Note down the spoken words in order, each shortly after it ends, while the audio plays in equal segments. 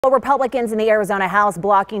Well, Republicans in the Arizona House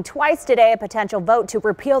blocking twice today a potential vote to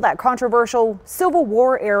repeal that controversial Civil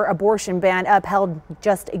War-era abortion ban upheld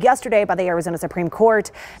just yesterday by the Arizona Supreme Court.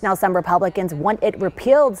 Now, some Republicans want it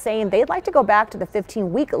repealed, saying they'd like to go back to the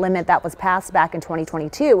 15-week limit that was passed back in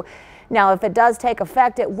 2022. Now, if it does take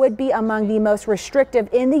effect, it would be among the most restrictive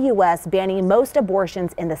in the U.S., banning most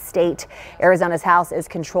abortions in the state. Arizona's House is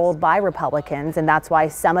controlled by Republicans, and that's why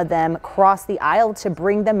some of them crossed the aisle to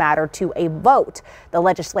bring the matter to a vote. The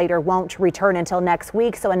legislator won't return until next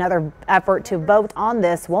week, so another effort to vote on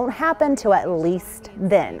this won't happen till at least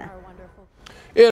then.